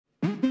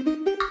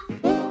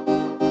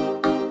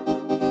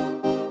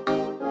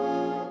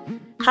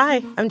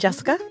Hi, I'm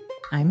Jessica.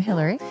 I'm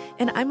Hillary.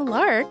 And I'm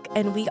Lark,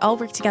 and we all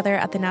work together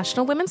at the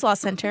National Women's Law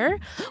Center.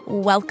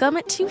 Welcome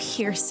to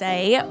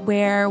Hearsay,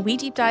 where we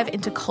deep dive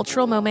into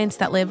cultural moments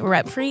that live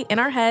rent-free in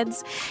our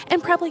heads,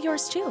 and probably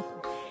yours too.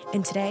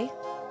 And today,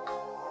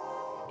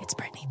 it's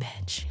Britney,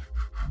 bitch.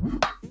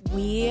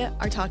 We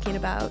are talking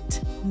about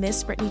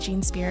Miss Britney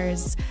Jean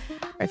Spears.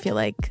 I feel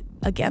like,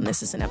 again,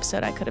 this is an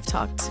episode I could have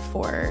talked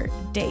for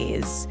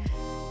days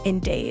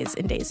and days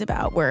and days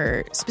about.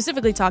 We're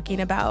specifically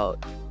talking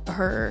about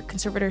her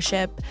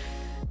conservatorship,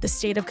 the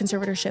state of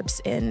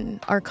conservatorships in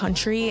our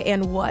country,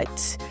 and where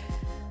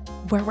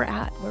we're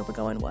at, where we're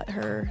going, what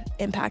her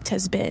impact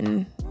has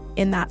been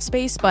in that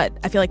space. But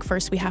I feel like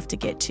first we have to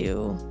get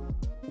to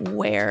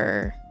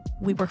where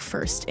we were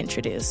first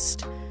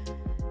introduced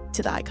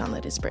to the icon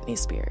that is Britney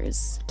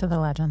Spears. To the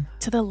legend.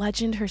 To the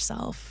legend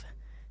herself.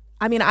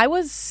 I mean, I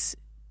was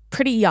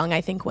pretty young,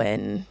 I think,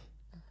 when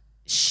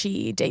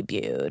she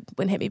debuted,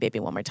 when Hit Me Baby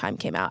One More Time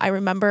came out. I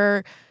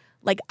remember,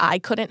 like, I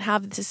couldn't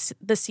have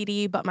the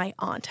CD, but my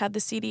aunt had the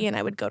CD, and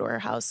I would go to her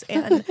house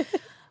and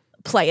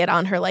play it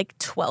on her, like,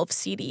 12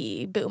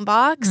 CD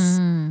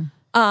boombox.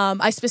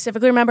 I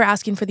specifically remember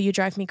asking for the You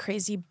Drive Me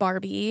Crazy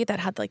Barbie that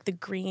had, like, the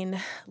green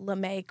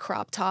lame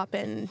crop top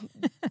and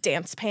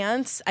dance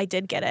pants. I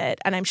did get it,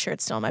 and I'm sure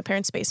it's still in my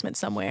parents' basement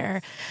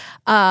somewhere.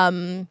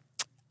 I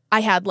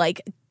had,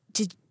 like,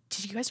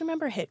 did you guys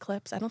remember Hit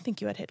Clips? I don't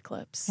think you had Hit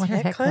Clips. What are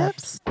Hit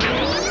Clips?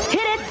 Hit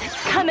it!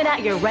 Coming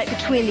at you right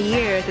between the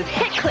ears is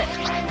Hit Clips.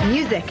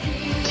 Music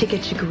to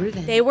get you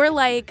grooving. They were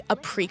like a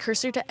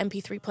precursor to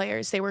MP3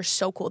 players. They were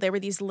so cool. They were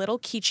these little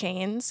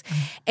keychains,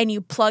 and you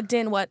plugged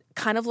in what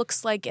kind of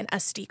looks like an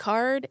SD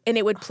card, and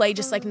it would play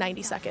just like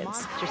 90 seconds.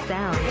 Monster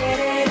sound.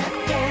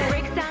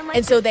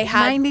 And so they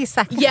had 90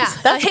 seconds. Yeah,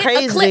 That's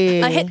crazy.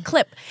 A hit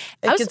clip.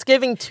 It's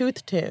giving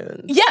tooth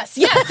tunes. Yes,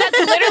 that's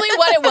literally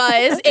what it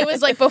was. It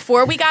was like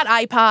before we got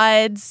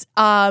iPods,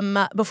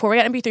 before we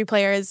got MP3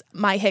 players,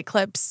 my hit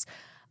clips.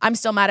 I'm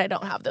still mad I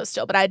don't have those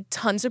still, but I had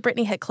tons of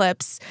Britney hit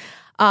clips.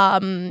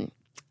 I've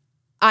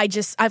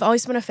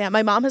always been a fan.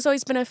 My mom has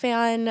always been a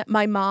fan.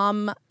 My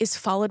mom is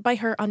followed by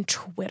her on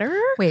Twitter.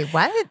 Wait,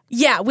 what?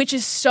 Yeah, which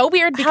is so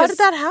weird because how did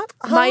that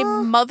happen? My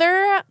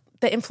mother,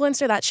 the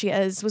influencer that she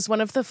is, was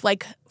one of the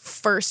like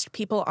first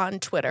people on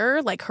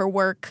Twitter. Like her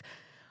work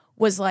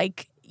was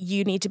like,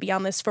 you need to be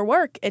on this for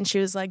work. And she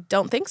was like,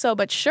 don't think so,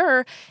 but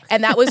sure.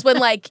 And that was when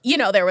like, you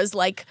know, there was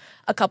like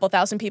a couple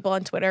thousand people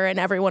on Twitter and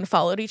everyone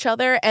followed each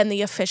other. And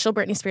the official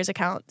Britney Spears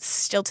account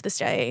still to this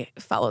day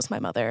follows my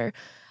mother.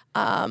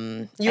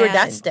 You were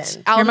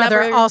destined. Your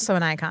mother also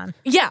an icon.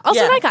 Yeah,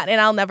 also an icon.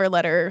 And I'll never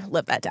let her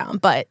live that down.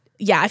 But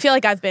yeah, I feel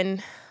like I've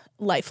been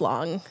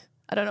lifelong.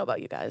 I don't know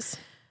about you guys.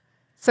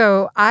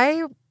 So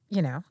I,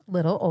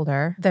 little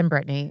older than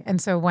Britney. And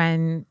so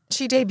when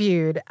she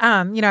debuted,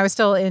 I was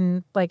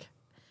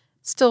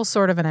still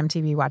sort of an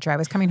MTV watcher. I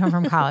was coming home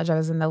from college. I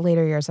was in the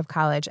later years of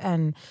college.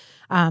 And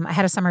I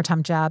had a summer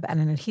temp job at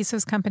an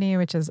adhesives company,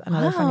 which is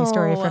another funny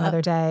story for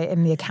another day.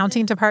 In the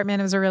accounting department,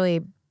 it was a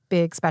really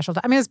big special.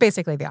 It was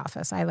basically The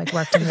Office. I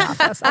worked in the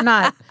office. I'm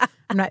not,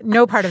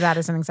 no part of that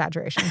is an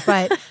exaggeration,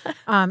 but,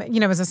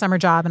 it was a summer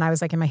job and I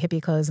was in my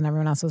hippie clothes and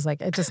everyone else was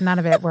none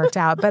of it worked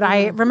out. But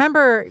I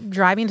remember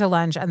driving to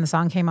lunch and the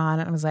song came on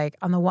and I was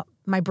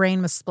my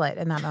brain was split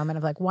in that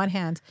moment of one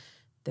hand,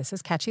 this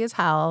is catchy as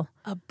hell.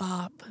 A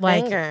bop.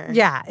 Banger.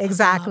 Yeah,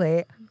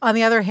 exactly. On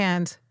the other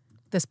hand,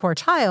 this poor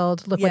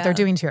child, look what they're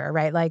doing to her,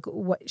 right?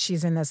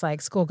 She's in this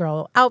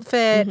schoolgirl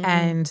outfit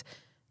and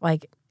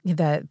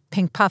the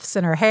pink puffs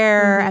in her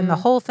hair and the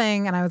whole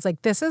thing. And I was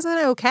like, this isn't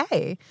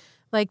okay.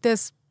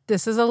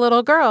 This is a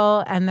little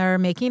girl and they're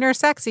making her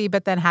sexy,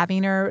 but then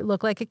having her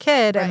look like a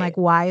kid. Right. And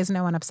why is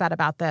no one upset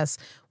about this?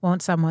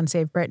 Won't someone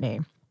save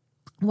Britney?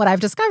 What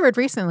I've discovered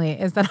recently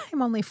is that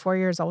I'm only 4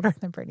 years older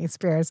than Britney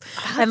Spears.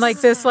 And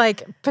this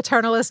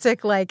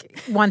paternalistic,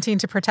 wanting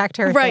to protect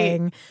her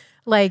thing,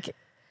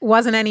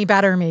 wasn't any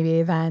better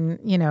maybe than,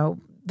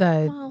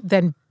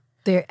 than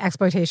the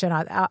exploitation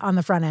on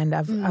the front end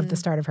of the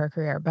start of her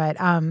career. But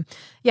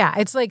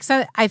it's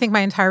so I think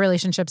my entire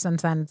relationship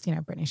since then,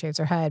 Britney shaves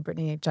her head,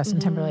 Britney, Justin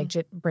Timberlake,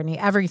 Britney,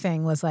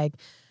 everything was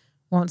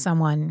won't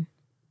someone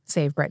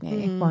save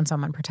Britney? Won't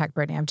someone protect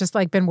Britney? I've just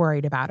been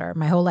worried about her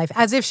my whole life,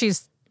 as if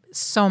she's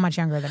so much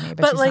younger than me,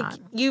 but she's not.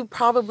 You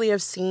probably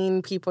have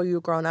seen people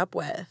you've grown up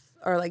with,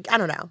 or I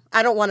don't know.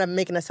 I don't want to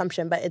make an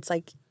assumption, but it's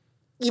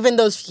even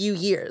those few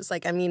years.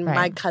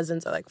 My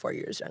cousins are 4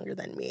 years younger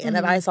than me, and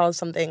if I saw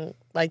something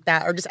like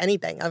that, or just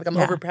anything, I'm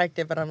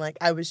overprotective, but I'm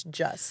I was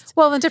just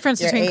the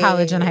difference between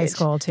college and high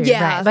school too.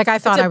 Yeah, right? I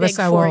thought I was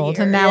so old,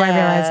 and now yeah.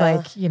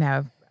 I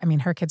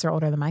realize her kids are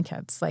older than my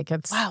kids.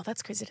 It's wow,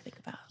 that's crazy to think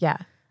about. Yeah,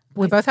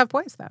 we both have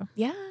boys though.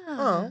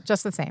 Yeah,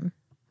 just the same.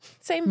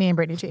 Same. Me and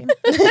Britney Jean.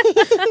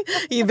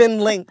 You've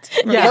been linked.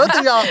 Yeah. Both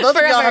of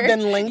y'all have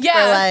been linked for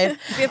life.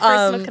 We have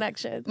personal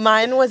connections.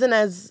 Mine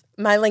wasn't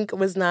my link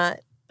was not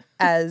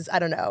as, I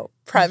don't know,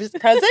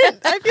 present,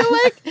 I feel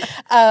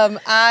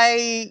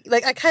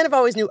I kind of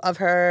always knew of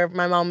her.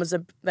 My mom was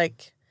a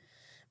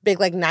big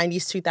like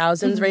 90s,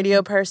 2000s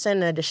radio person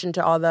in addition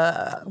to all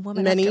the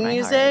many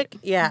music.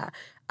 Yeah.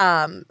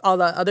 All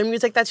the other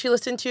music that she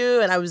listened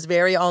to. And I was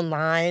very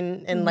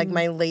online in like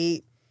my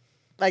late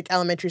like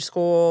elementary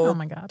school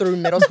through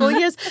middle school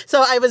years.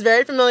 So I was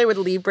very familiar with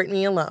Leave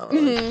Britney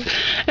Alone.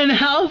 And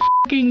how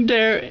fucking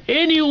dare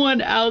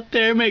anyone out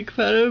there make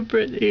fun of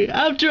Britney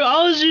after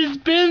all she's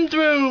been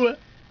through?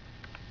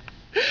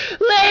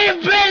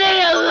 Leave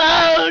Britney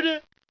alone!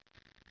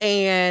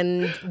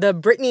 And the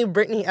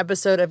Britney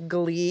episode of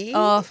Glee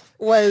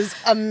was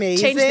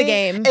amazing. Changed the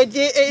game. It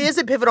is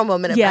a pivotal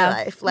moment in my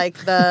life. Like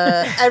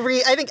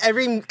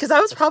because I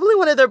was probably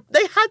one of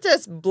they had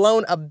just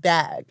blown a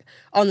bag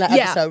on that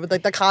episode with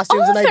like the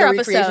costumes and like the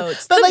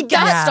recreations. But like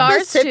guest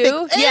stars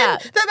too. Yeah.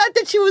 The fact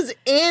that she was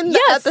in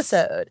the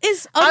episode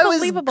is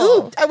unbelievable. I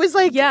was gooped. I was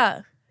like,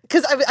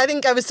 because I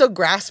think I was still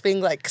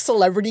grasping like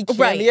celebrity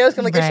cameos.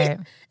 I'm like,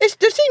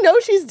 does she know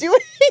she's doing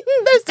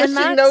this? Does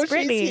she know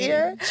she's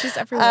here? She's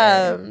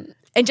everywhere.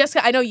 And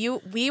Jessica, I know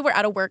we were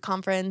at a work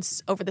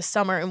conference over the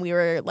summer and we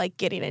were like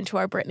getting into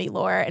our Britney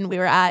lore and we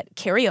were at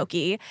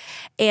karaoke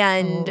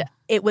and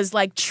it was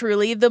like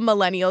truly the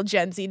millennial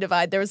Gen Z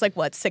divide. There was like,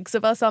 6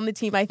 of us on the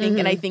team, I think.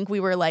 And I think we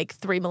were like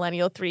 3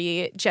 millennial,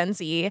 3 Gen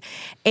Z.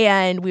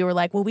 And we were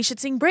like, well, we should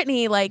sing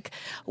Britney. Like,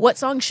 what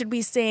song should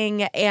we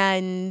sing?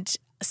 And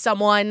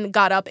someone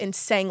got up and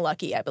sang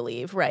Lucky, I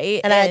believe,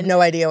 right? And I had no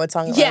idea what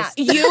song it was. Yeah,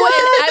 you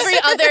and every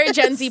other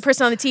Gen Z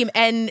person on the team,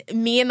 and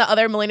me and the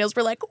other millennials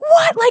were like,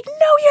 what? Like,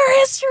 know your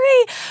history.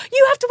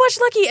 You have to watch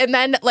Lucky. And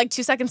then like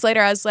 2 seconds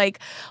later, I was like,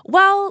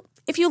 well,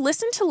 if you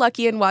listen to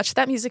Lucky and watch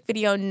that music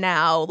video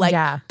now,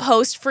 like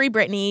post Free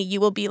Britney,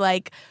 you will be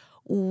like,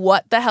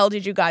 what the hell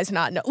did you guys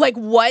not know? Like,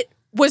 what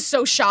was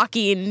so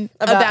shocking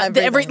about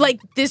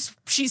this?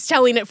 She's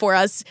telling it for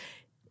us.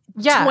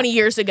 20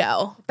 years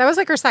ago. That was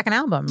like her second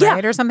album,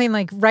 right? Or something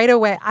like right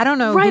away. I don't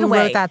know who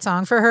wrote that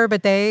song for her,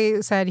 but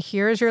they said,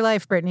 here's your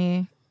life,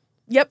 Britney.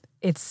 Yep.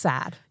 It's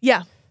sad.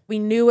 Yeah. We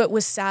knew it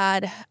was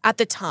sad at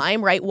the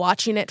time, right?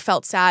 Watching it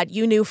felt sad.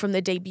 You knew from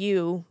the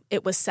debut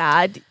it was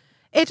sad.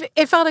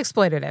 It felt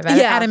exploitative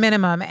at a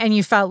minimum. And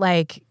you felt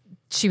like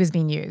she was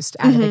being used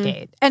out of the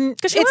gate. And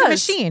it's a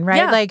machine, right?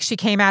 Yeah. Like she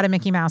came out of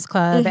Mickey Mouse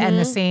Club and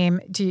the same,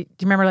 do you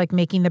remember like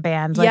Making the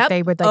Band? Like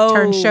they would like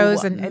turn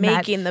shows and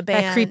Making the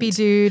Band. That creepy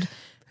dude.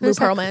 Lou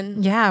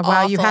Pearlman. Yeah,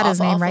 wow, you had his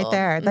name right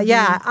there.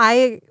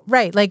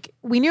 Like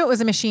we knew it was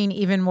a machine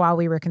even while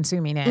we were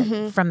consuming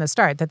it from the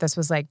start, that this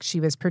was like she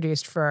was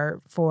produced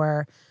for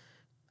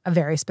a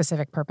very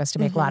specific purpose to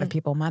make a lot of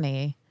people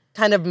money.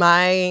 Kind of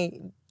my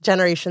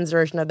generation's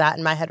version of that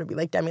in my head would be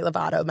like Demi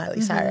Lovato,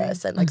 Miley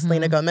Cyrus, and like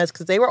Selena Gomez,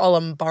 because they were all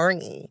on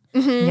Barney.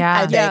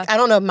 Yeah, I think. I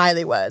don't know if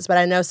Miley was, but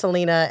I know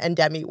Selena and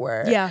Demi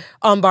were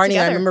on Barney.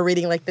 Together. I remember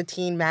reading like the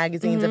teen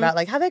magazines about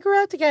like how they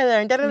grew up together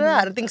and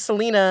da-da-da. I think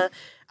Selena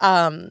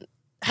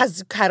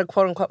has had a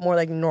quote unquote more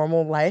like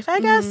normal life,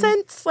 I guess,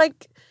 since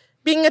like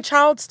being a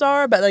child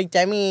star. But like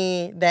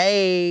Demi,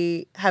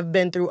 they have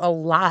been through a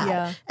lot,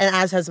 and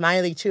as has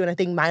Miley too. And I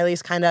think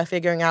Miley's kind of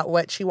figuring out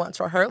what she wants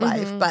for her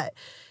life, but.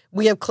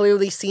 We have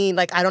clearly seen,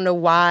 like, I don't know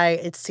why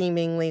it's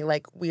seemingly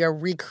like we are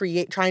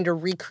trying to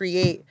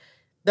recreate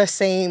the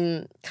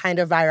same kind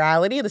of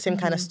virality, the same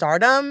kind of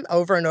stardom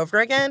over and over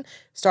again,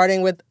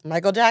 starting with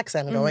Michael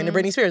Jackson, going to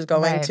Britney Spears,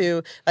 going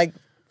to, like,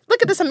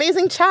 look at this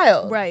amazing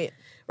child. Right.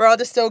 We're all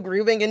just still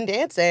grooving and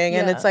dancing,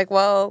 and it's like,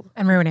 well...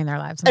 And ruining their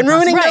lives. And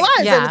ruining their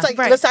lives. Yeah. And it's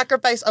like the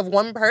sacrifice of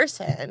one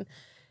person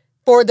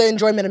for the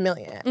enjoyment of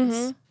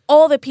millions.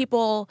 All the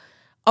people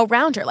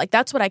around her. Like,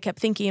 that's what I kept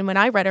thinking when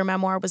I read her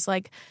memoir was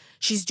like,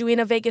 she's doing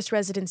a Vegas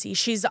residency.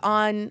 She's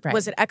on,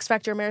 was it X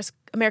Factor,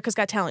 America's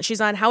Got Talent? She's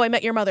on How I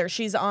Met Your Mother.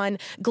 She's on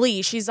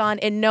Glee. She's on,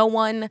 and no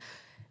one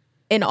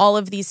in all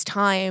of these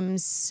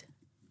times,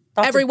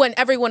 everyone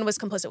was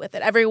complicit with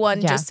it.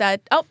 Everyone just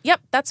said, oh, yep,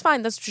 that's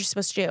fine. That's what you're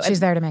supposed to do. She's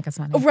there to make us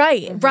money.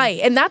 Right,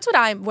 right. And that's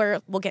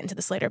what we'll get into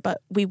this later,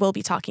 but we will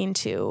be talking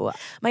to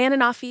Ma'ayan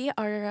Anafi,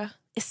 our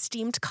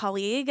esteemed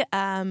colleague,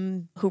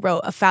 who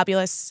wrote a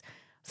fabulous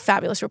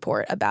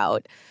report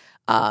about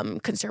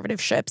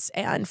conservatorships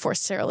and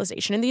forced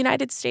sterilization in the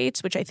United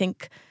States, which I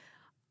think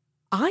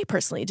I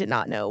personally did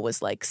not know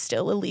was like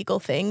still a legal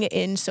thing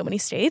in so many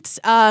states.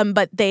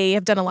 But they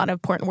have done a lot of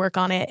important work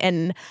on it.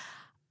 And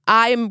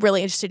I'm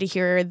really interested to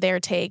hear their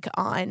take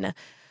on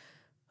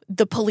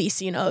the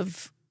policing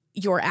of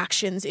your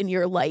actions in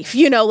your life.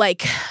 You know,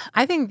 like...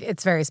 I think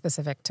it's very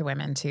specific to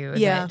women too.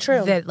 Yeah,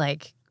 true. That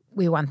like...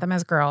 we want them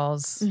as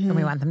girls and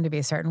we want them to be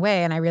a certain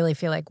way. And I really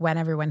feel like when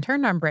everyone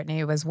turned on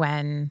Britney was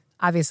when,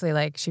 obviously,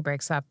 like she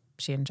breaks up,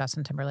 she and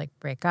Justin Timberlake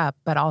break up,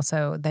 but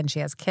also then she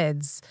has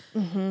kids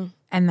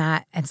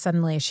and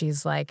suddenly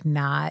she's like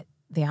not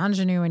the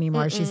ingenue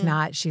anymore. She's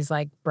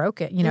like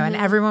broken, you know, and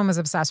everyone was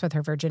obsessed with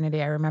her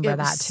virginity. I remember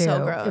that too.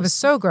 So gross. It was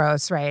so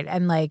gross, right?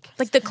 And like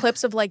the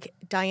clips of like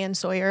Diane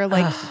Sawyer,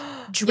 like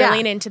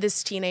drilling into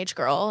this teenage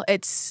girl.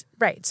 It's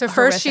right. So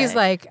first she's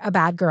like a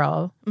bad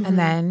girl and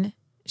then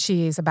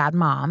she's a bad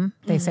mom.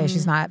 They say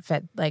she's not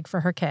fit like for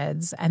her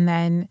kids. And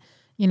then,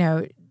 you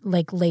know,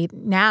 like late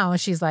now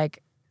she's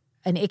like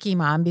an icky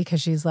mom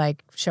because she's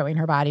like showing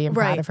her body and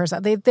proud of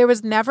herself. There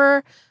was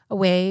never a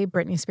way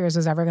Britney Spears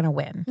was ever going to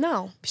win.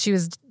 No. She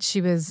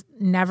was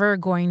never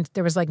going,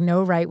 there was like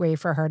no right way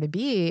for her to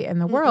be in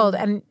the world.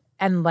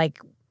 And like,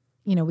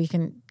 you know, we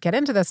can get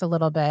into this a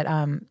little bit.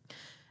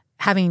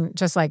 Having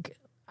just like,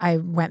 I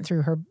went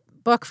through her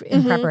book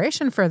in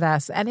preparation for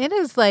this, and it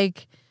is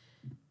like,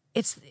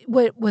 it's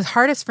what was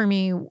hardest for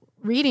me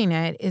reading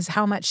it is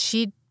how much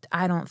she,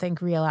 I don't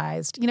think,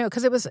 realized, you know,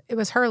 because it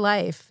was her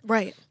life.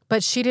 Right.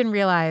 But she didn't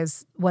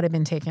realize what had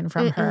been taken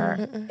from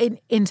her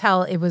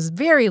until it was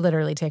very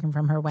literally taken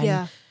from her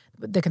when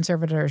the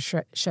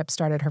conservatorship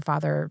started. Her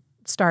father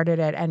started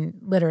it and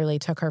literally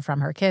took her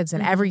from her kids,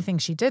 and everything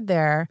she did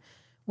there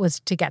was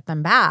to get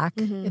them back.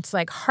 It's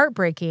like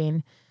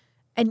heartbreaking.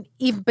 And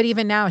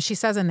even now, she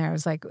says in there, it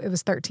was like, it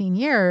was 13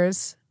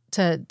 years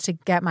to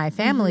get my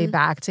family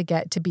back,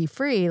 to be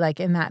free. Like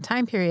in that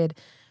time period,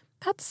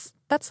 that's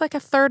like a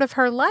third of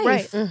her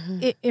life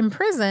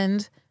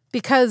imprisoned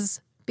because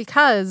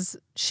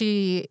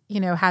she, you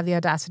know, had the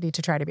audacity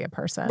to try to be a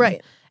person.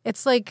 Right.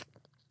 It's like,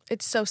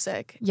 it's so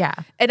sick. Yeah.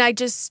 And I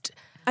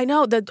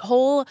know the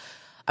whole,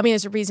 I mean,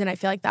 there's a reason I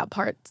feel like that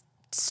part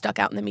stuck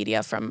out in the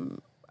media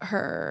from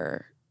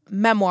her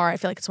memoir. I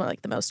feel like it's one of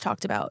like the most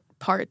talked about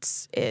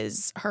parts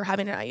is her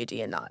having an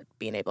IUD and not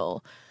being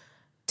able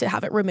to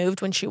have it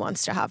removed when she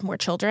wants to have more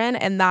children.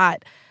 And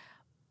that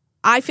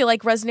I feel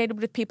like resonated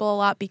with people a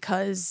lot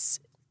because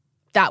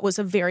that was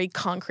a very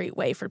concrete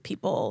way for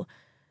people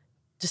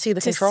to see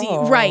the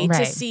control.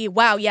 To see,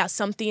 wow, yeah,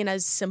 something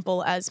as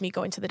simple as me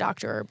going to the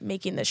doctor or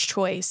making this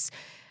choice.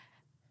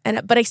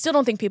 But I still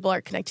don't think people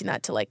are connecting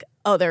that to like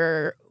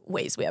other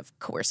ways we have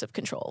coercive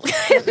control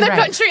in the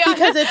country on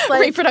because it's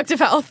like reproductive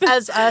health.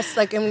 As us,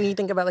 like, and when you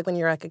think about like when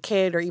you're like a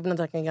kid or even as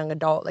like a young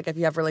adult, like if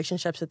you have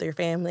relationships with your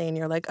family and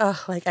you're like,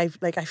 oh, I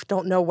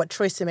don't know what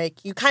choice to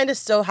make, you kind of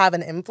still have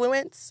an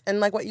influence in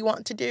like what you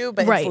want to do,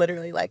 but it's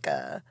literally like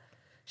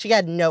she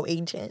had no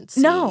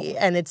agency. No.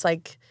 And it's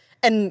like,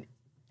 and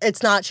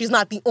it's not, she's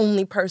not the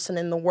only person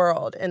in the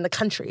world, in the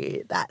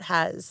country that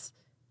has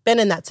been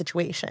in that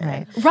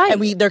situation. Right.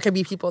 And there could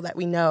be people that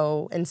we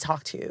know and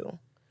talk to.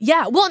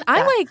 Yeah. Well,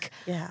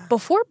 and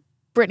before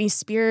Britney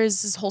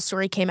Spears' whole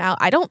story came out,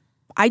 I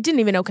didn't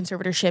even know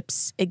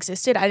conservatorships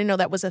existed. I didn't know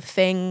that was a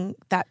thing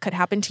that could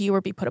happen to you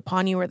or be put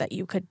upon you or that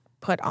you could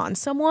put on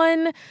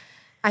someone.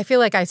 I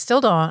feel like I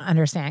still don't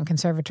understand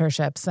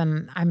conservatorships,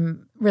 and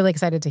I'm really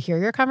excited to hear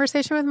your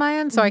conversation with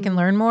Ma'ayan so I can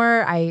learn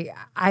more.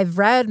 I've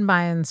read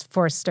Ma'ayan's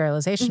forced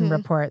sterilization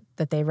report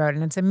that they wrote,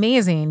 and it's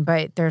amazing,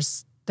 but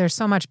there's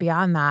so much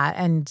beyond that.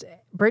 And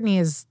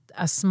Britney is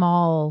a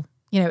small,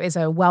 is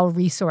a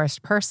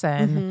well-resourced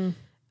person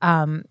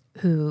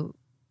who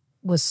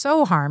was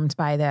so harmed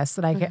by this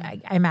that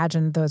I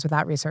imagine those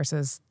without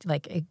resources,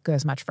 like, it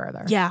goes much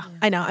further. Yeah,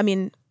 I know. I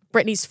mean,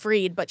 Britney's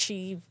freed, but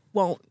she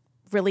won't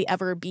really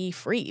ever be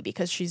free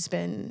because she's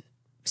been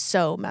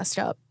so messed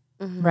up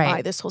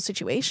by this whole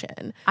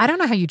situation. I don't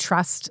know how you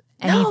trust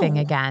anything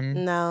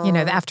again. No.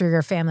 After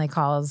your family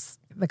calls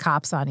the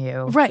cops on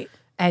you. Right.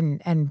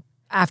 And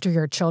after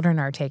your children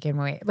are taken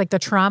away. Like the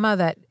trauma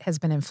that has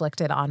been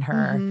inflicted on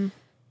her,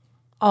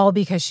 all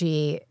because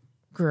she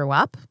grew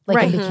up,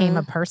 and became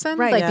a person,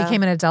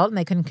 became an adult, and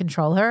they couldn't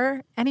control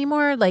her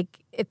anymore. Like,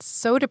 it's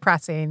so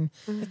depressing.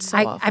 It's so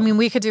awful. I mean,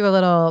 we could do a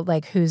little,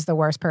 like, who's the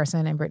worst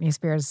person in Britney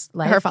Spears'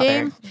 life Her father,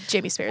 game.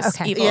 Jamie Spears.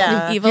 Okay.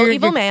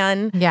 Evil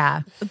man.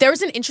 Yeah. There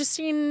was an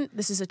interesting,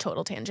 this is a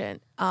total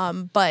tangent,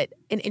 but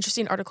an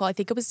interesting article, I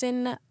think it was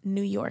in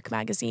New York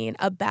Magazine,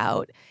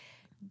 about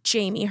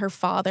Jamie, her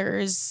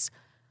father's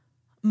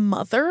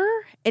mother.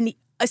 And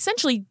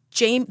essentially,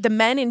 the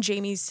men in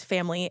Jamie's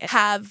family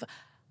have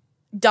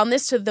done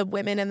this to the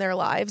women in their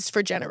lives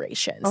for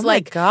generations. Oh my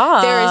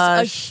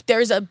gosh.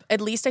 There's at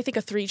least I think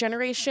a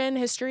 3-generation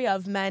history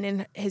of men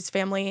in his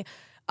family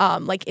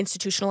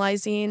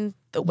institutionalizing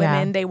the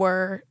women they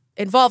were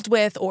involved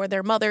with or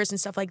their mothers and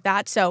stuff like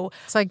that. So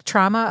it's like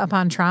trauma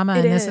upon trauma,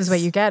 and this is what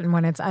you get. And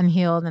when it's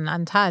unhealed and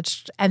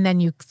untouched, and then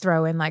you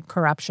throw in like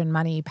corruption,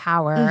 money,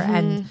 power,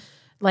 and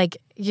like,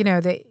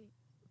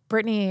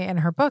 Britney in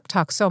her book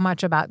talks so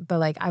much about the,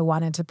 like, I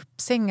wanted to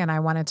sing and I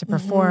wanted to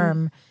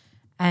perform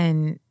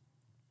and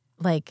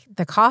like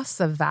the costs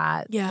of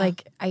that. Yeah.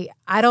 Like,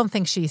 I don't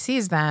think she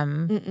sees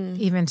them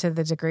even to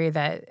the degree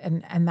that,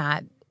 and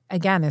that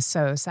again is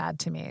so sad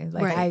to me.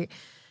 Like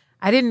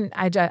I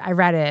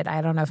read it.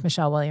 I don't know if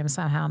Michelle Williams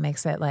somehow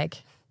makes it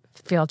like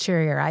feel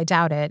cheerier. I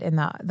doubt it in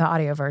the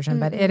audio version,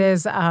 but it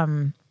is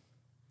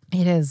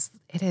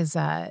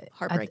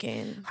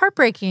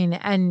heartbreaking.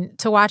 And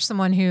to watch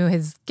someone who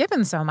has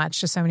given so much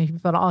to so many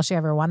people, and all she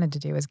ever wanted to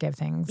do was give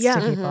things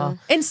to people.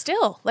 And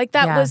still, like,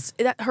 that was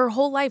her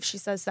whole life. She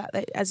says that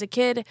as a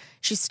kid,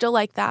 she's still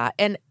like that.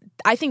 And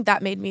I think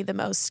that made me the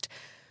most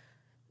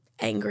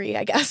angry,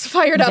 I guess,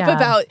 fired up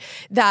about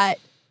that.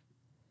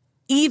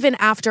 Even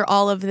after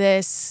all of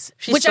this,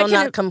 she's still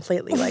not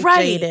completely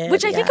jaded.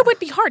 Which I think it would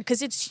be hard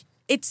because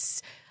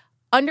it's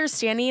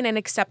understanding and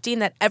accepting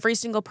that every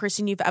single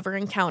person you've ever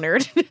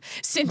encountered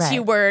since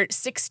you were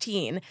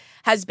 16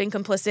 has been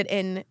complicit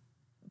in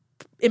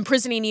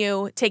imprisoning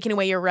you, taking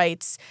away your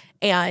rights,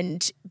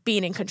 and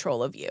being in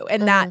control of you.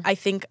 And that, I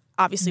think,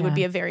 obviously would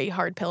be a very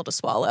hard pill to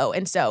swallow.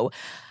 And so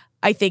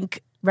I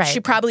think she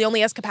probably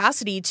only has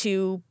capacity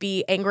to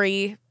be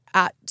angry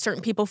at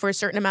certain people for a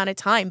certain amount of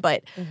time.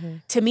 But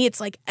to me, it's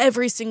like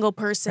every single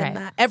person,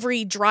 that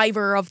every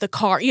driver of the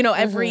car, you know,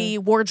 every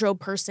wardrobe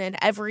person,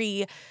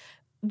 every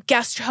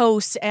guest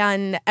host,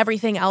 and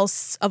everything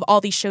else of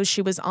all these shows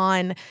she was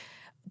on,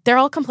 they're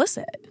all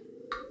complicit.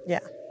 Yeah.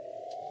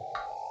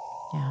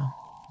 Yeah.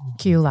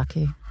 Cue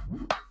Lucky.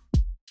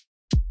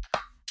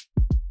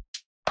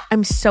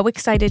 I'm so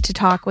excited to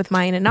talk with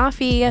Ma'ayan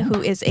Anafi, who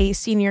is a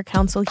senior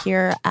counsel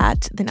here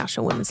at the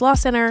National Women's Law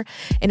Center,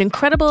 an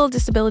incredible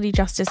disability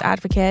justice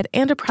advocate,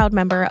 and a proud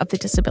member of the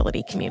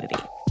disability community.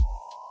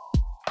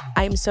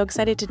 I'm so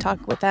excited to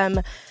talk with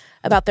them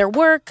about their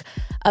work,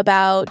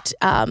 about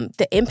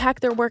the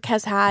impact their work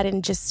has had,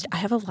 and just I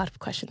have a lot of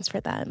questions for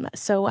them.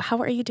 So how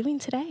are you doing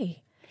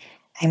today?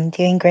 I'm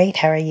doing great.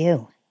 How are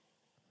you?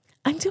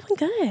 I'm doing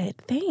good.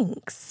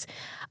 Thanks.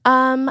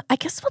 I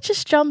guess we'll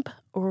just jump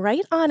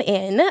right on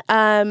in.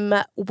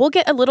 We'll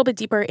get a little bit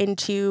deeper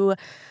into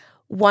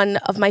one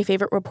of my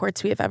favorite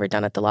reports we have ever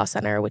done at the Law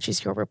Center, which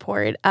is your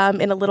report,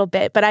 in a little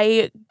bit. But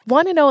I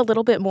want to know a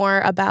little bit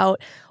more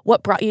about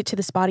what brought you to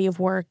this body of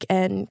work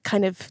and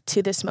kind of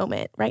to this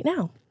moment right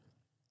now.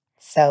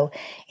 So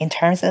in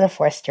terms of the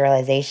forced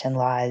sterilization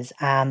laws,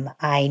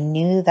 I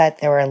knew that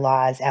there were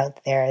laws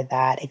out there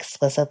that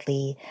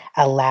explicitly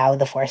allow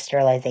the forced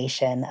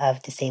sterilization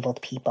of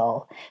disabled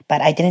people,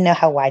 but I didn't know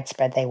how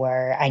widespread they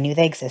were. I knew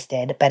they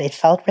existed, but it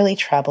felt really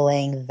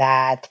troubling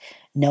that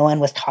no one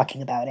was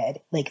talking about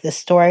it. Like the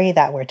story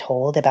that we're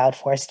told about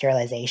forced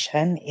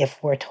sterilization,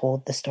 if we're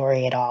told the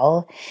story at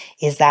all,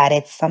 is that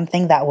it's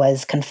something that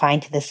was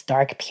confined to this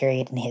dark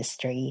period in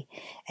history.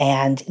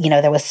 And, you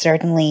know, there was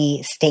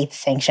certainly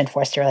state-sanctioned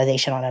forced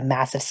sterilization on a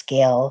massive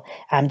scale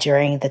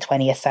during the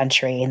 20th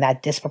century, and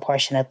that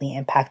disproportionately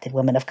impacted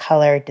women of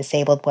color,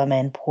 disabled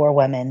women, poor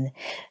women.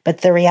 But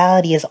the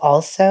reality is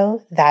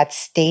also that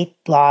state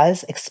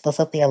laws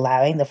explicitly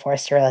allowing the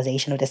forced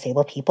sterilization of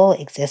disabled people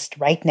exist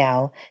right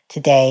now,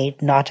 today,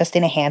 not just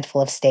in a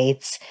handful of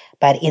states,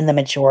 but in the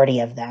majority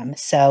of them.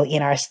 So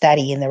in our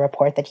study, in the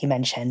report that you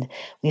mentioned,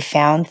 we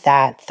found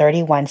that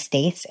 31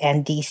 states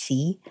and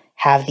DC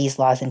have these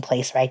laws in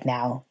place right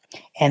now.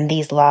 And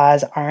these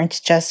laws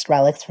aren't just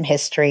relics from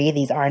history.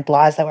 These aren't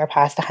laws that were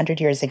passed 100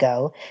 years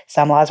ago.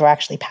 Some laws were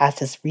actually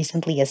passed as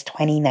recently as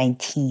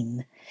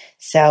 2019.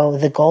 So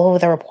the goal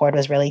of the report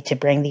was really to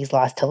bring these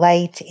laws to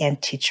light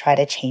and to try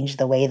to change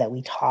the way that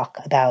we talk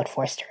about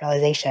forced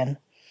sterilization.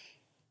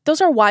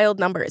 Those are wild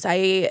numbers.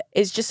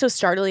 It's just so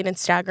startling and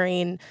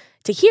staggering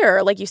to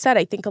hear. Like you said,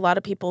 I think a lot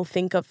of people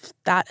think of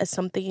that as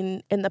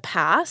something in the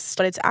past,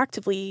 but it's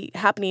actively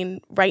happening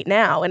right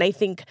now. And I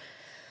think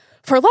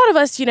for a lot of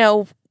us, you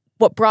know,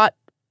 what brought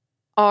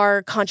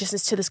our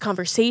consciousness to this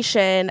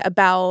conversation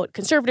about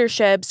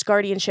conservatorships,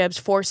 guardianships,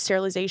 forced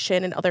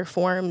sterilization, and other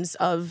forms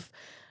of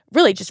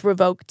really just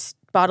revoked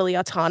bodily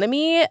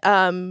autonomy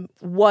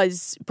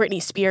was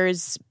Britney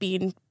Spears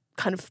being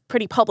kind of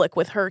pretty public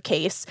with her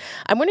case.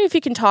 I'm wondering if you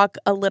can talk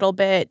a little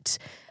bit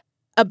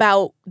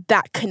about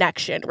that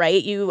connection,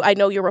 right? I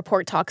know your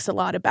report talks a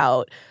lot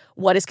about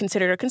what is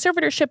considered a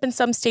conservatorship in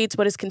some states,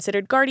 what is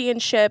considered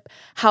guardianship,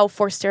 how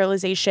forced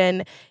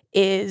sterilization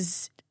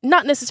is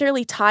not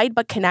necessarily tied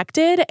but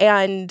connected,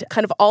 and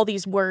kind of all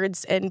these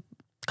words and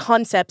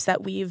concepts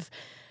that we've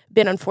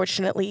been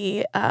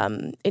unfortunately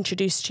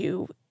introduced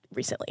to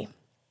recently.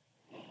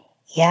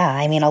 Yeah,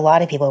 I mean, a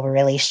lot of people were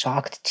really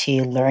shocked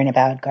to learn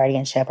about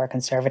guardianship or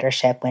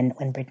conservatorship when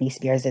Britney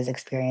Spears'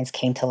 experience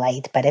came to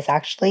light, but it's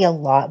actually a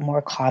lot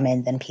more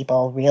common than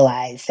people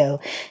realize. So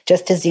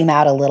just to zoom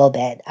out a little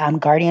bit,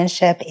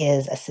 guardianship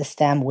is a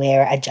system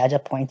where a judge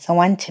appoints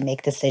someone to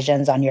make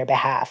decisions on your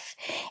behalf.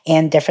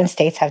 And different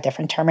states have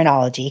different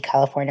terminology.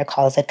 California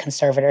calls it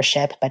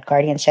conservatorship, but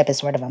guardianship is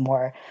sort of a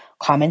more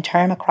common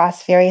term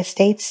across various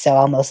states, so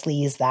I'll mostly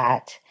use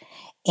that.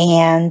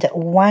 And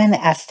one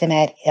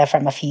estimate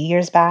from a few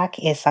years back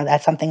is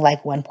that something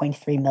like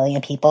 1.3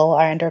 million people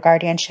are under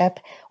guardianship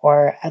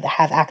or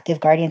have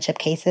active guardianship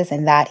cases,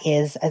 and that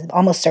is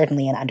almost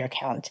certainly an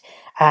undercount.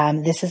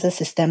 This is a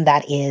system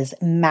that is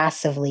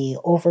massively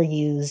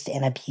overused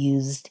and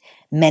abused.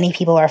 Many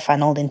people are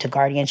funneled into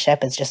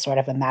guardianship as just sort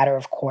of a matter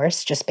of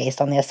course, just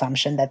based on the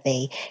assumption that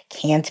they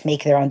can't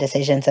make their own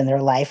decisions in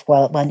their life.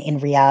 Well, when in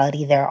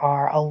reality, there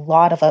are a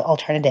lot of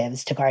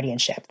alternatives to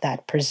guardianship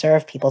that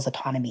preserve people's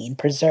autonomy and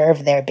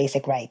preserve their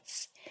basic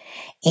rights.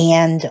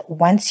 And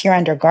once you're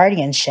under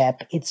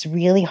guardianship, it's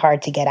really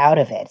hard to get out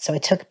of it. So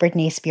it took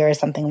Britney Spears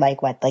something like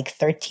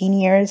 13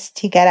 years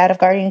to get out of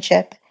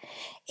guardianship.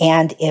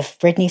 And if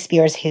Britney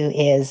Spears, who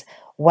is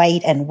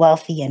white and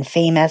wealthy and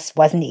famous,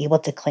 wasn't able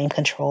to claim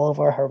control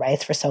over her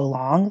rights for so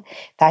long,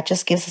 that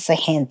just gives us a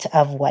hint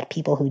of what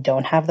people who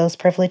don't have those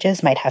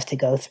privileges might have to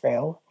go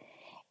through.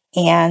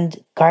 And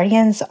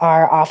guardians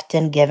are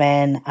often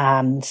given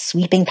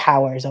sweeping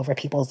powers over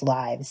people's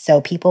lives.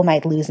 So people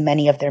might lose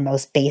many of their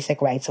most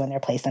basic rights when they're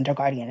placed under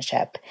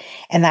guardianship.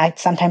 And that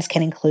sometimes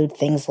can include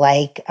things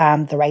like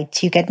the right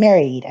to get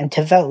married and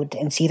to vote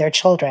and see their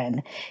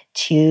children,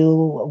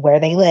 to where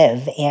they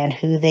live and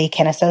who they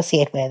can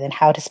associate with and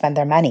how to spend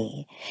their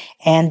money.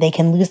 And they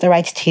can lose the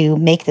rights to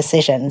make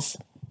decisions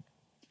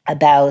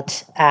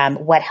about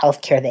what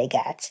healthcare they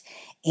get.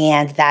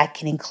 And that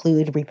can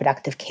include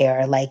reproductive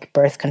care like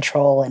birth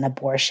control and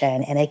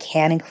abortion, and it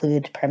can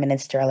include permanent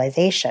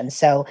sterilization.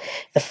 So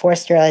the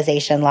forced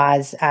sterilization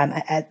laws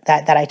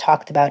that I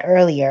talked about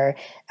earlier,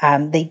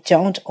 they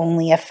don't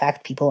only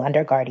affect people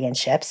under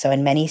guardianship. So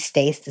in many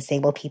states,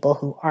 disabled people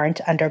who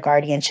aren't under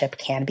guardianship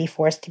can be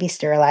forced to be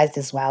sterilized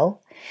as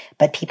well.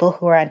 But people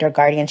who are under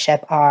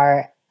guardianship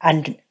or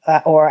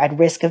at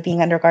risk of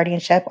being under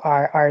guardianship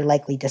are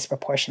likely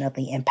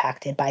disproportionately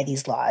impacted by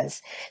these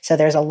laws. So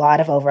there's a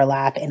lot of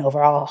overlap, and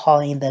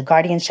overhauling the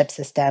guardianship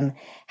system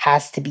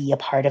has to be a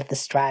part of the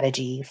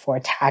strategy for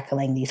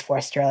tackling these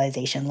forced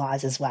sterilization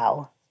laws as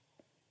well.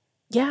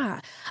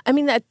 Yeah. I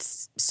mean,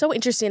 that's so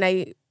interesting.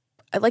 I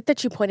like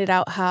that you pointed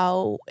out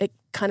how it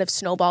kind of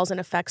snowballs and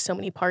affects so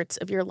many parts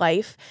of your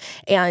life,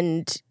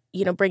 and,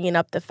 you know, bringing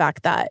up the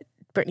fact that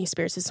Britney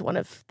Spears is one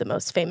of the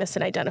most famous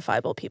and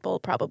identifiable people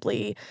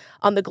probably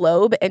on the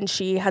globe, and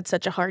she had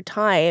such a hard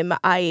time.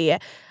 I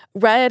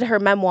read her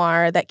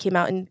memoir that came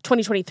out in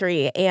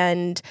 2023,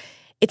 and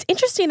it's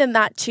interesting in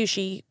that, too.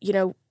 She, you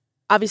know,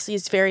 obviously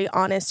is very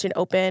honest and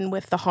open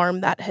with the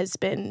harm that has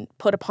been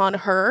put upon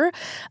her.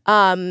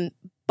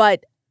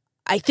 But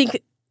I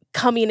think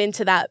coming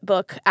into that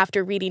book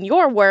after reading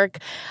your work,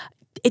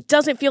 it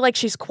doesn't feel like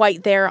she's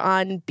quite there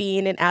on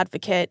being an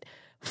advocate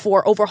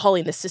for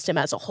overhauling the system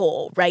as a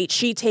whole, right?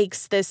 She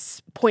takes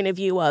this point of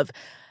view of,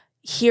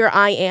 here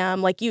I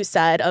am, like you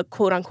said, a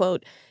quote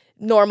unquote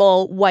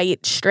normal,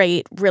 white,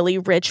 straight, really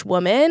rich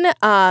woman.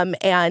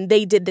 And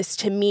they did this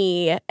to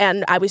me.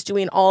 And I was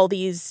doing all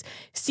these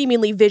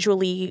seemingly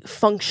visually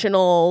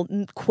functional,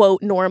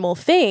 quote, normal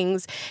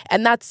things.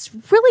 And that's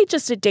really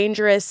just a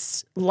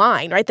dangerous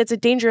line, right? That's a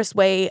dangerous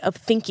way of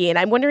thinking.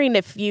 I'm wondering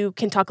if you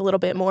can talk a little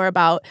bit more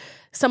about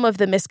some of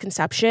the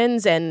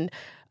misconceptions and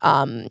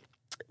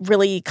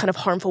really kind of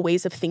harmful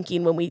ways of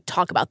thinking when we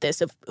talk about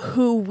this, of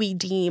who we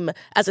deem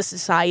as a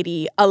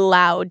society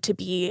allowed to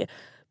be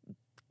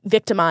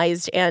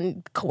victimized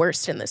and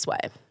coerced in this way.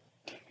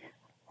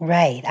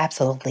 Right,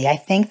 absolutely. I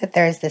think that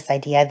there's this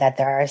idea that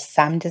there are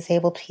some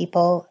disabled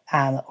people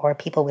or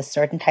people with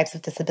certain types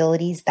of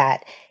disabilities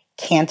that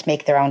can't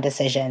make their own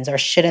decisions or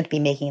shouldn't be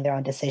making their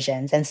own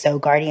decisions. And so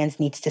guardians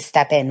needs to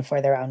step in for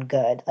their own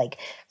good. Like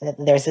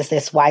there's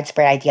this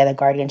widespread idea that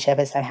guardianship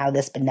is somehow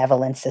this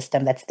benevolent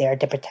system that's there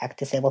to protect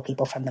disabled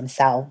people from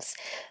themselves.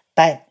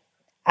 But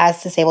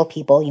as disabled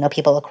people, you know,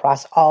 people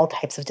across all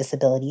types of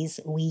disabilities,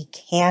 we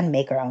can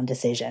make our own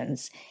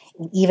decisions.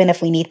 Even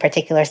if we need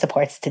particular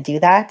supports to do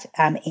that,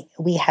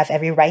 we have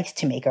every right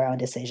to make our own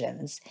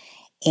decisions.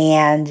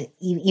 And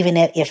even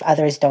if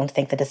others don't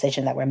think the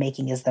decision that we're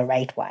making is the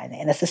right one.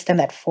 And a system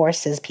that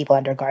forces people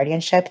under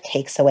guardianship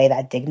takes away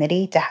that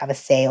dignity to have a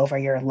say over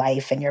your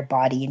life and your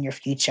body and your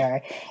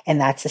future. And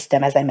that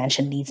system, as I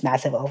mentioned, needs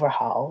massive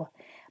overhaul.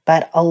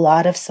 But a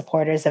lot of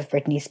supporters of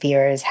Britney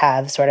Spears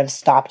have sort of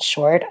stopped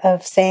short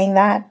of saying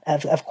that,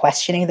 of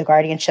questioning the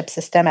guardianship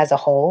system as a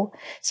whole.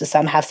 So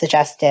some have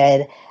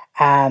suggested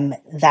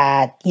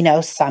that, you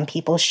know, some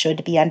people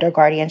should be under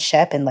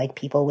guardianship, and like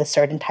people with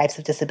certain types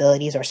of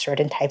disabilities or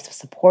certain types of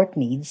support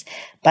needs.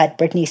 But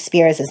Britney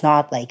Spears is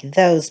not like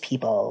those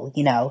people.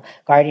 You know,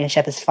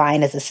 guardianship is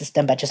fine as a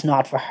system, but just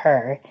not for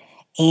her.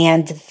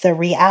 And the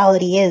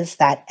reality is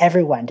that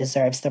everyone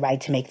deserves the right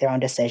to make their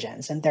own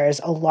decisions. And there's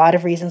a lot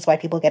of reasons why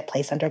people get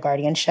placed under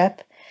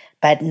guardianship.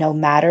 But no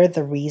matter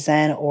the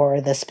reason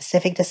or the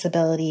specific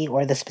disability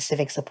or the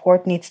specific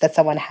support needs that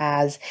someone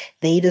has,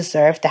 they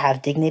deserve to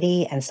have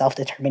dignity and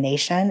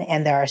self-determination.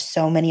 And there are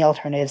so many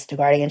alternatives to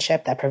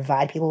guardianship that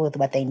provide people with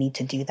what they need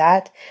to do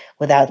that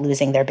without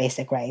losing their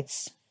basic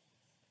rights.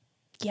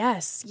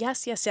 Yes.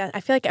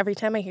 I feel like every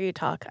time I hear you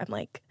talk, I'm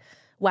like,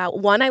 wow,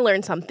 one, I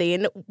learned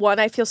something. One,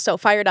 I feel so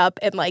fired up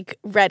and like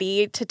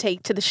ready to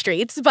take to the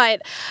streets.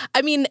 But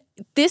I mean,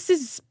 this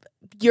is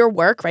your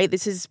work, right?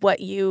 This is what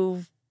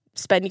you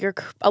spend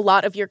a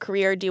lot of your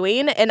career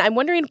doing. And I'm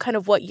wondering kind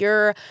of what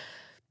your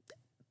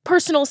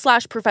personal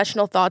 /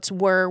 professional thoughts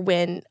were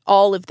when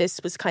all of this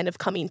was kind of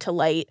coming to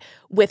light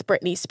with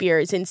Britney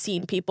Spears and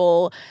seeing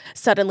people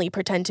suddenly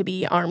pretend to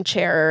be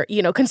armchair,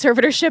 you know,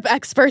 conservatorship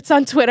experts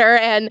on Twitter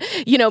and,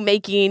 you know,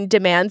 making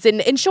demands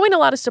and showing a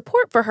lot of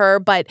support for her,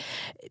 but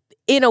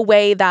in a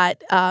way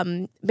that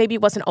maybe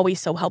wasn't always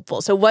so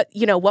helpful. So what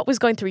was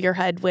going through your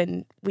head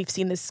when we've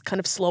seen this kind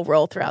of slow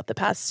roll throughout the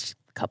past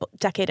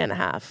decade and a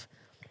half?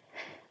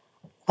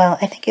 Well,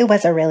 I think it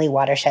was a really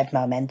watershed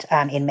moment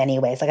in many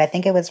ways. Like, I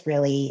think it was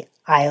really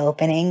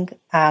eye-opening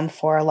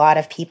for a lot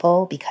of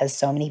people because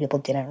so many people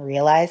didn't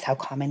realize how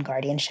common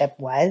guardianship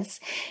was.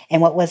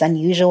 And what was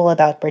unusual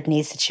about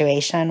Britney's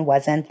situation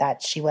wasn't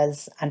that she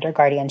was under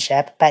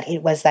guardianship, but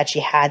it was that she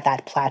had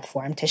that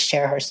platform to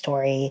share her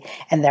story.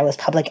 And there was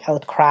public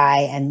outcry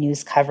and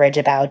news coverage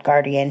about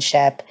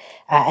guardianship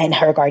and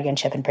her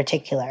guardianship in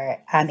particular.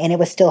 And it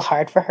was still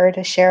hard for her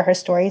to share her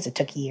stories. It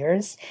took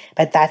years,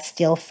 but that's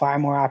still far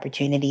more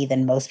opportunity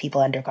than most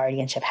people under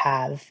guardianship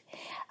have.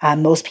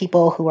 Most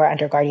people who are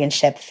under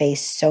guardianship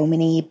face so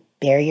many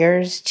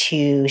barriers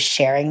to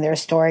sharing their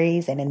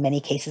stories, and in many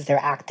cases, they're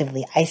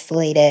actively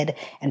isolated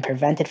and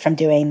prevented from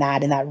doing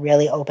that, and that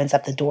really opens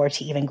up the door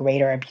to even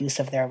greater abuse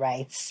of their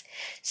rights.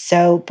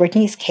 So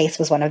Britney's case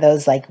was one of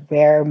those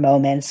rare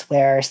moments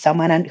where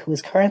someone who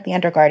is currently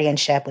under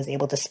guardianship was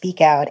able to speak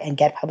out and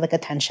get public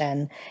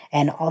attention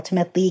and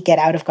ultimately get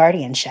out of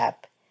guardianship.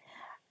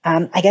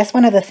 I guess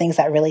one of the things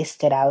that really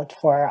stood out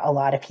for a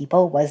lot of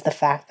people was the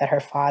fact that her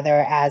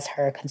father, as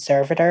her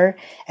conservator,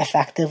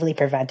 effectively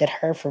prevented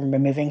her from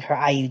removing her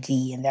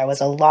IUD. And there was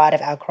a lot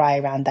of outcry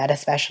around that,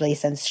 especially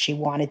since she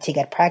wanted to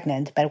get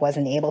pregnant but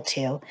wasn't able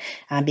to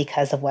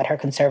because of what her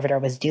conservator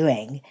was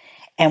doing.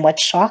 And what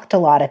shocked a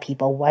lot of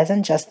people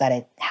wasn't just that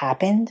it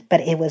happened, but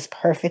it was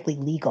perfectly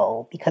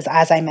legal because,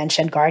 as I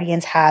mentioned,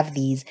 guardians have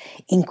these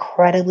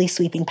incredibly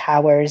sweeping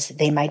powers.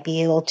 They might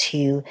be able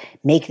to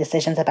make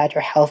decisions about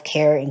your health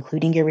care,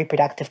 including your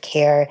reproductive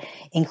care,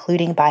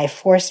 including by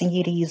forcing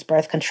you to use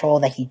birth control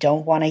that you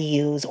don't want to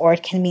use, or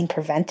it can mean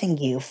preventing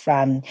you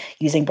from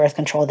using birth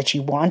control that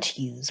you want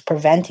to use,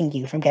 preventing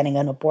you from getting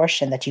an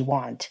abortion that you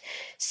want.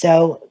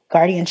 So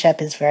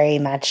guardianship is very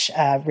much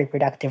a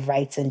reproductive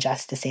rights and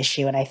justice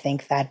issue, and I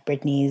think that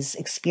Britney's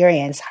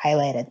experience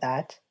highlighted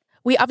that.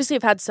 We obviously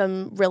have had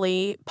some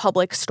really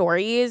public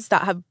stories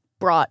that have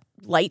brought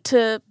light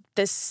to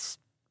this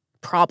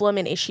problem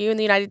and issue in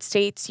the United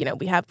States.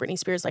 We have Britney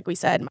Spears, like we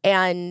said,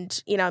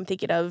 and, I'm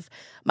thinking of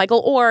Michael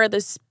Orr,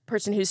 this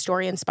person whose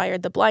story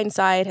inspired The Blind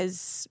Side,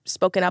 has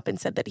spoken up and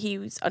said that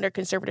he's under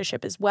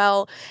conservatorship as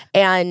well.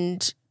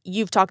 And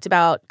you've talked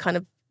about kind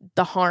of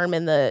the harm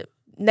and the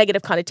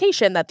negative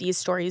connotation that these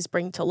stories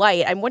bring to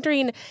light. I'm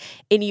wondering,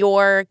 in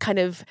your kind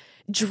of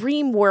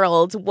dream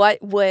world,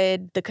 what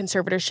would the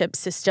conservatorship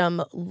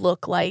system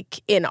look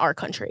like in our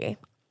country?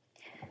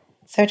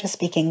 So just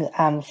speaking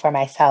for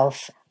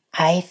myself,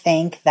 I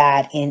think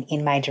that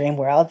in my dream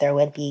world, there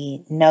would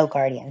be no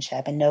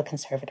guardianship and no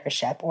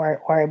conservatorship,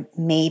 or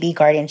maybe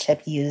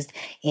guardianship used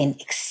in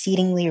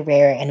exceedingly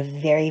rare and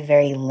very,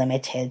 very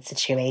limited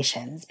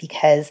situations,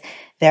 because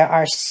there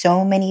are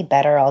so many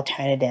better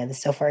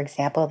alternatives. So, for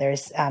example,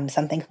 there's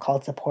something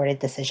called supported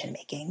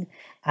decision-making,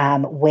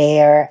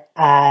 where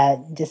a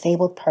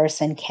disabled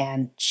person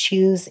can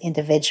choose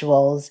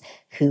individuals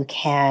who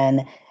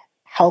can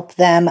help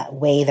them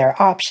weigh their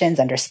options,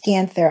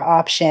 understand their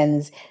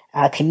options,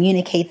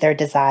 communicate their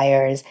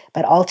desires,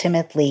 but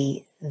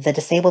ultimately the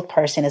disabled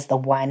person is the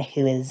one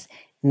who is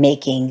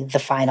making the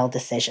final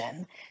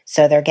decision.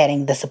 So they're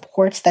getting the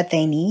supports that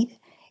they need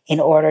in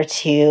order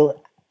to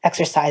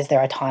exercise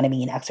their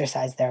autonomy and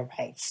exercise their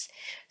rights.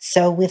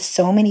 So with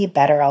so many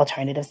better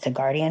alternatives to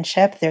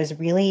guardianship, there's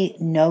really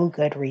no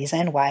good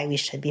reason why we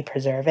should be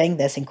preserving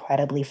this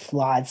incredibly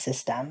flawed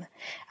system.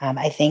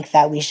 I think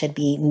that we should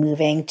be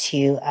moving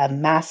to a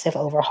massive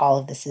overhaul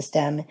of the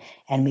system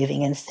and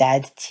moving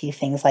instead to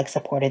things like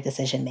supported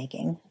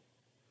decision-making.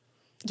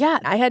 Yeah,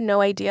 I had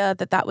no idea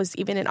that that was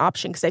even an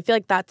option, because I feel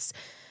like that's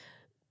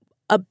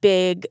a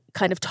big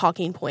kind of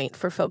talking point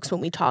for folks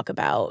when we talk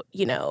about,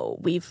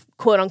 we've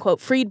quote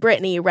unquote freed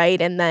Britney,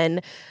 right? And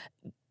then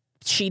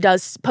she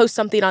does post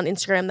something on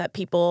Instagram that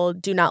people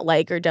do not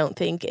like or don't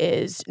think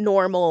is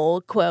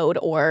normal, quote,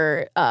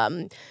 or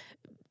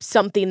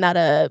something that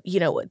a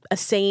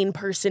sane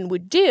person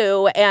would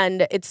do.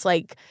 And it's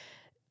like,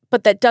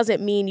 but that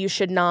doesn't mean you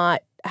should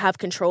not have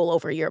control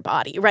over your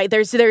body, right?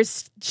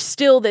 There's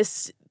still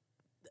this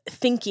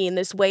thinking,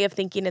 this way of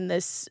thinking, and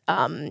this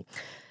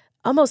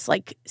almost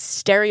like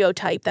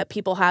stereotype that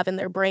people have in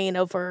their brain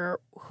over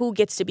who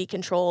gets to be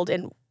controlled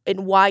and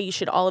why you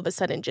should all of a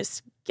sudden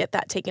just get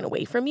that taken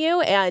away from you.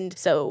 And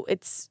so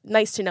it's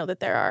nice to know that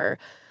there are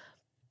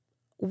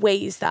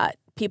ways that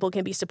people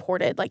can be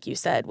supported, like you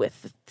said,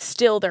 with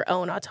still their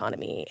own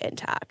autonomy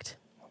intact.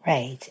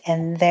 Right.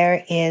 And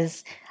there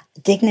is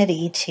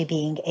dignity to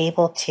being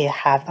able to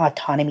have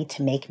autonomy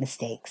to make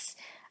mistakes.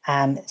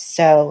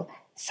 So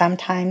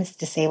sometimes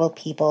disabled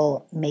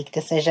people make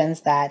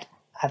decisions that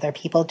other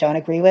people don't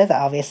agree with.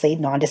 Obviously,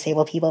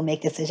 non-disabled people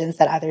make decisions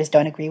that others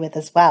don't agree with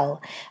as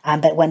well.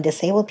 But when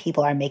disabled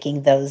people are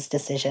making those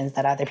decisions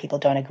that other people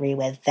don't agree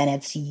with, then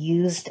it's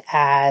used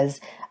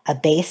as a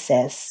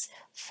basis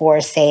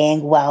for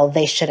saying, well,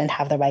 they shouldn't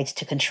have the right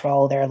to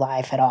control their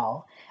life at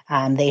all.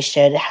 They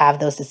should have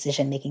those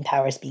decision-making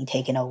powers being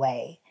taken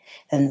away.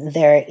 And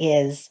there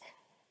is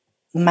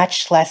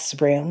much less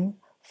room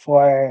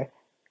for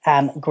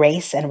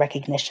grace and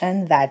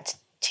recognition that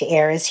to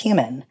err is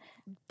human.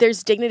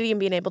 There's dignity in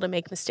being able to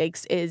make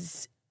mistakes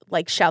is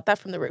like shout that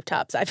from the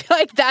rooftops. I feel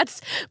like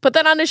put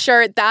that on a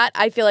shirt. That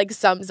I feel like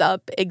sums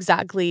up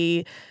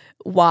exactly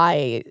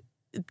why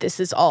this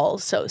is all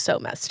so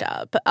messed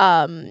up.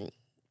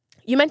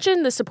 You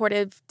mentioned the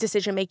supportive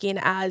decision-making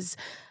as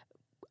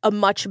a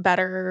much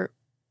better,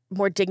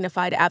 more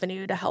dignified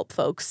avenue to help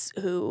folks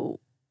who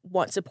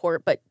want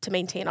support, but to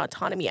maintain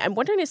autonomy. I'm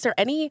wondering, is there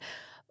any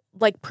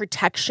like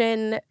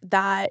protection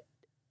that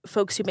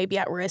folks who may be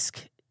at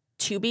risk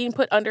to being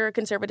put under a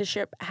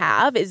conservatorship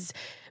have? Is,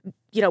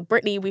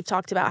 Britney, we've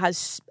talked about,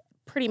 has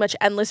pretty much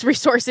endless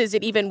resources.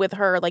 And even with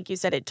her, like you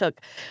said, it took,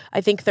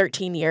 I think,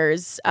 13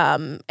 years.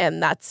 And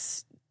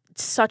that's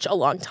such a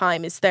long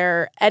time. Is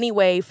there any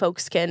way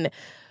folks can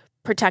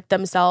protect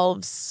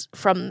themselves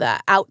from the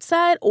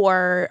outset,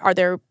 or are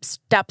there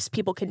steps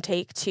people can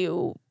take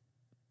to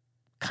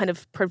kind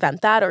of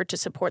prevent that or to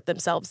support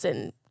themselves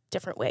in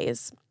different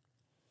ways?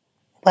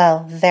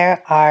 Well,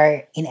 there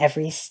are in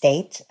every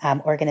state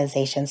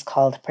organizations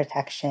called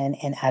Protection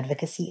and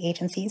Advocacy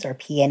Agencies, or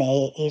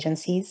P&A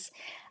agencies.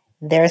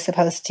 They're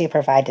supposed to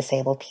provide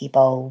disabled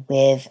people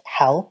with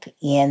help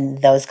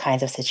in those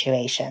kinds of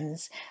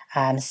situations.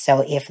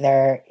 So if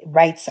their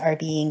rights are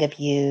being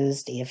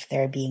abused, if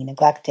they're being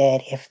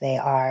neglected, if they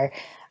are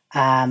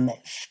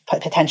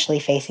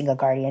potentially facing a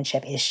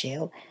guardianship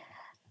issue.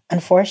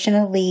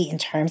 Unfortunately, in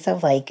terms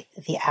of like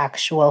the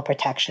actual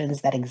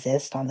protections that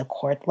exist on the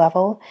court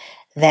level,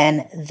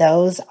 then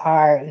those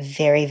are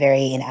very,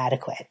 very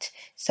inadequate.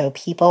 So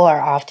people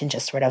are often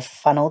just sort of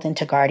funneled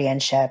into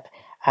guardianship.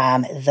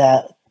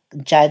 The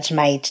judge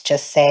might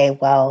just say,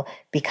 well,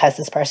 because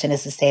this person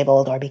is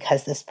disabled, or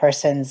because this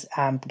person's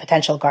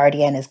potential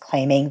guardian is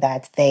claiming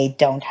that they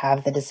don't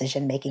have the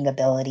decision-making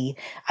ability,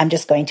 I'm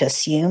just going to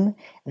assume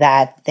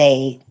that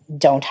they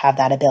don't have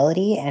that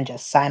ability and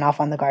just sign off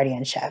on the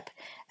guardianship.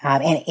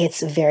 And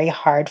it's very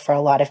hard for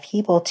a lot of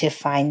people to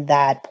find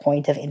that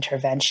point of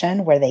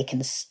intervention where they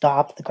can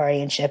stop the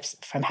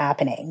guardianships from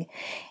happening.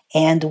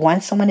 And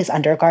once someone is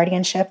under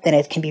guardianship, then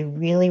it can be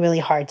really, really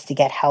hard to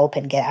get help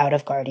and get out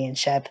of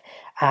guardianship.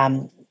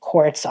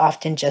 Courts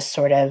often just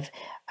sort of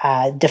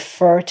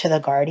defer to the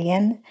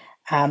guardian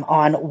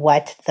on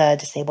what the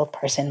disabled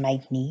person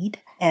might need,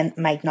 and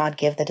might not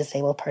give the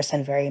disabled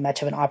person very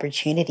much of an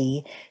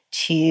opportunity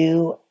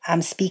to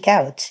speak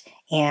out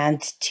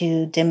and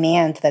to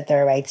demand that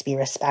their rights be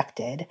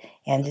respected,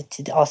 and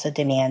to also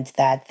demand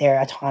that their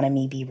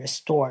autonomy be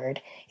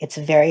restored. It's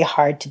very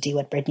hard to do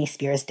what Britney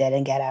Spears did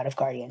and get out of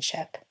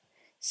guardianship.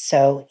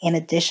 So in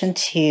addition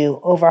to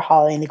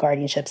overhauling the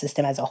guardianship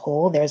system as a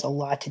whole, there's a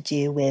lot to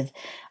do with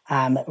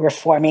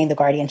reforming the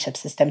guardianship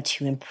system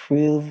to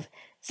improve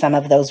some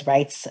of those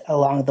rights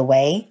along the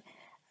way.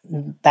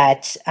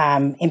 But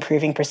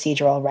improving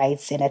procedural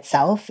rights in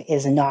itself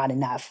is not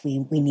enough.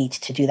 We need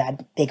to do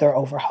that bigger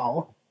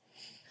overhaul.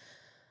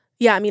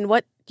 Yeah, I mean,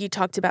 what you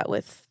talked about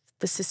with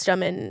the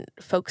system and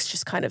folks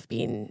just kind of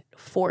being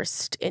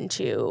forced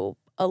into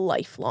a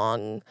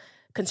lifelong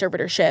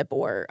conservatorship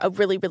or a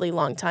really, really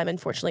long time,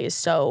 unfortunately, is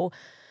so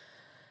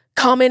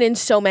common in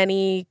so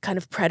many kind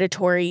of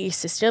predatory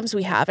systems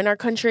we have in our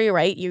country,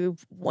 right?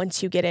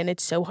 Once you get in,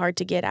 it's so hard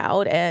to get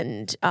out.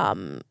 And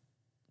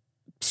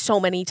so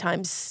many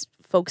times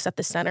folks at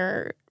the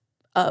center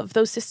of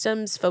those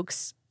systems,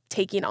 folks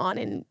taking on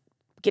and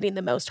getting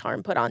the most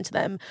harm put onto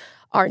them,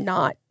 are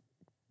not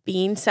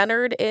being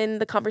centered in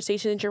the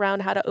conversations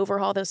around how to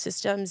overhaul those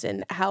systems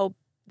and how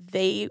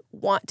they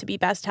want to be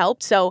best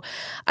helped. So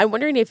I'm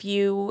wondering if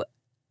you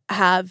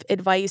have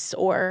advice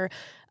or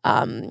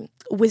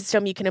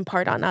wisdom you can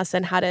impart on us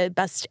on how to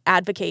best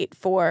advocate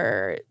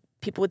for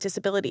people with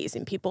disabilities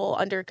and people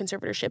under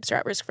conservatorships or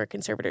at risk for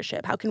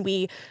conservatorship. How can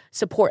we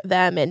support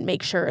them and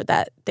make sure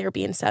that they're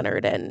being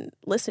centered and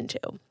listened to?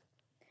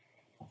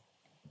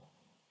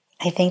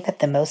 I think that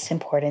the most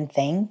important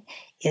thing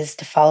is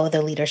to follow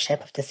the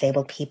leadership of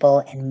disabled people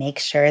and make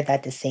sure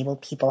that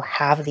disabled people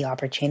have the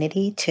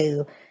opportunity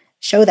to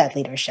show that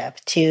leadership,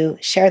 to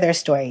share their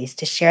stories,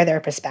 to share their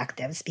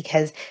perspectives,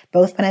 because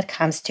both when it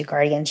comes to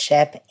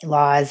guardianship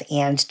laws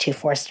and to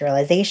forced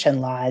sterilization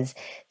laws,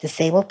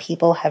 disabled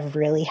people have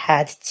really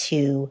had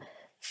to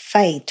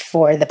fight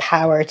for the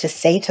power to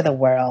say to the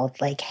world,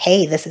 like,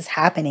 hey, this is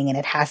happening and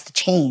it has to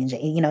change.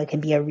 It can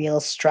be a real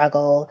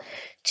struggle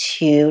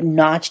to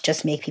not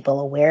just make people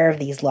aware of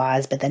these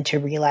laws, but then to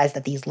realize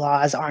that these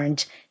laws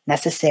aren't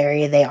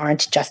necessary, they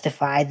aren't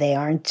justified, they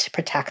aren't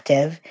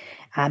protective,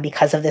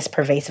 because of this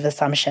pervasive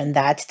assumption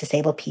that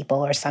disabled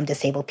people or some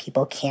disabled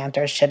people can't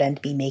or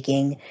shouldn't be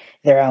making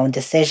their own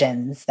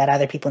decisions, that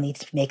other people need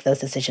to make those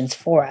decisions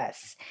for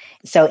us.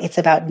 So it's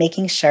about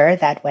making sure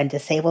that when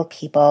disabled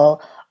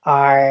people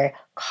are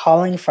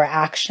calling for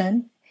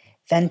action,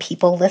 then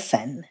people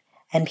listen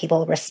and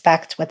people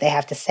respect what they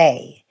have to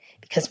say.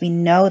 Because we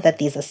know that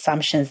these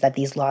assumptions that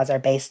these laws are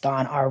based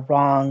on are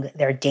wrong,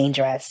 they're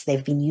dangerous.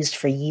 They've been used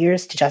for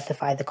years to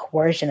justify the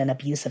coercion and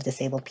abuse of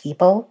disabled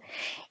people.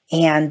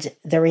 And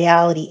the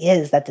reality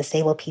is that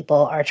disabled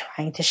people are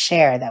trying to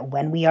share that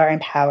when we are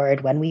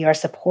empowered, when we are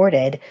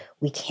supported,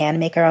 we can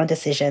make our own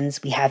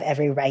decisions. We have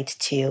every right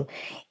to,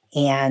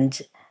 and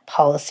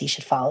policy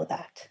should follow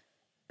that.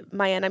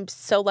 Ma'ayan, I'm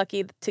so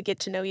lucky to get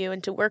to know you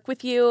and to work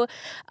with you.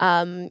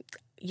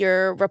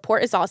 Your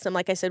report is awesome.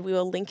 Like I said, we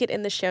will link it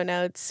in the show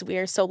notes. We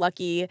are so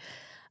lucky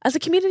as a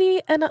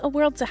community and a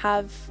world to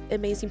have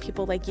amazing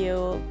people like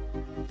you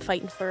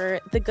fighting for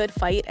the good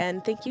fight.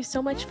 And thank you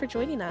so much for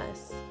joining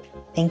us.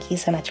 Thank you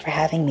so much for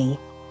having me.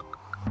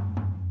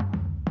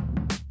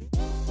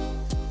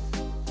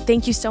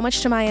 Thank you so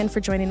much to Ma'ayan for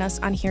joining us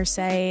on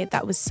Hearsay.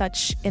 That was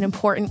such an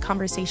important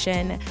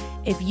conversation.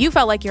 If you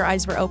felt like your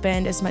eyes were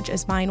opened as much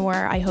as mine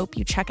were, I hope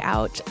you check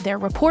out their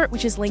report,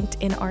 which is linked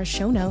in our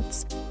show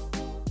notes.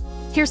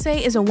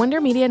 Hearsay is a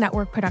Wonder Media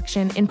Network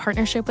production in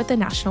partnership with the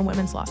National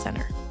Women's Law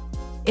Center.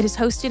 It is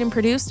hosted and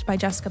produced by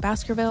Jessica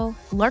Baskerville,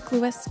 Lark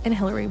Lewis, and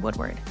Hillary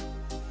Woodward.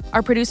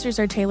 Our producers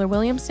are Taylor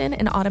Williamson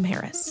and Autumn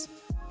Harris.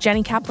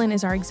 Jenny Kaplan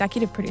is our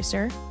executive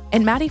producer,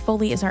 and Maddie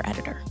Foley is our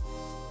editor.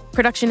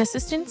 Production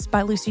assistance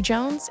by Lucy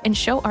Jones and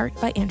show art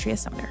by Andrea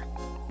Sumner.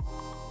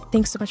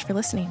 Thanks so much for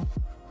listening.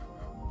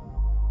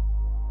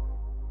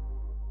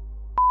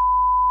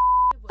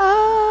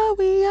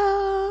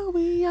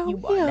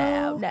 You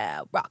are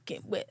now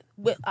rocking with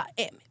Will.i.am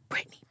and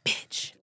Britney, bitch.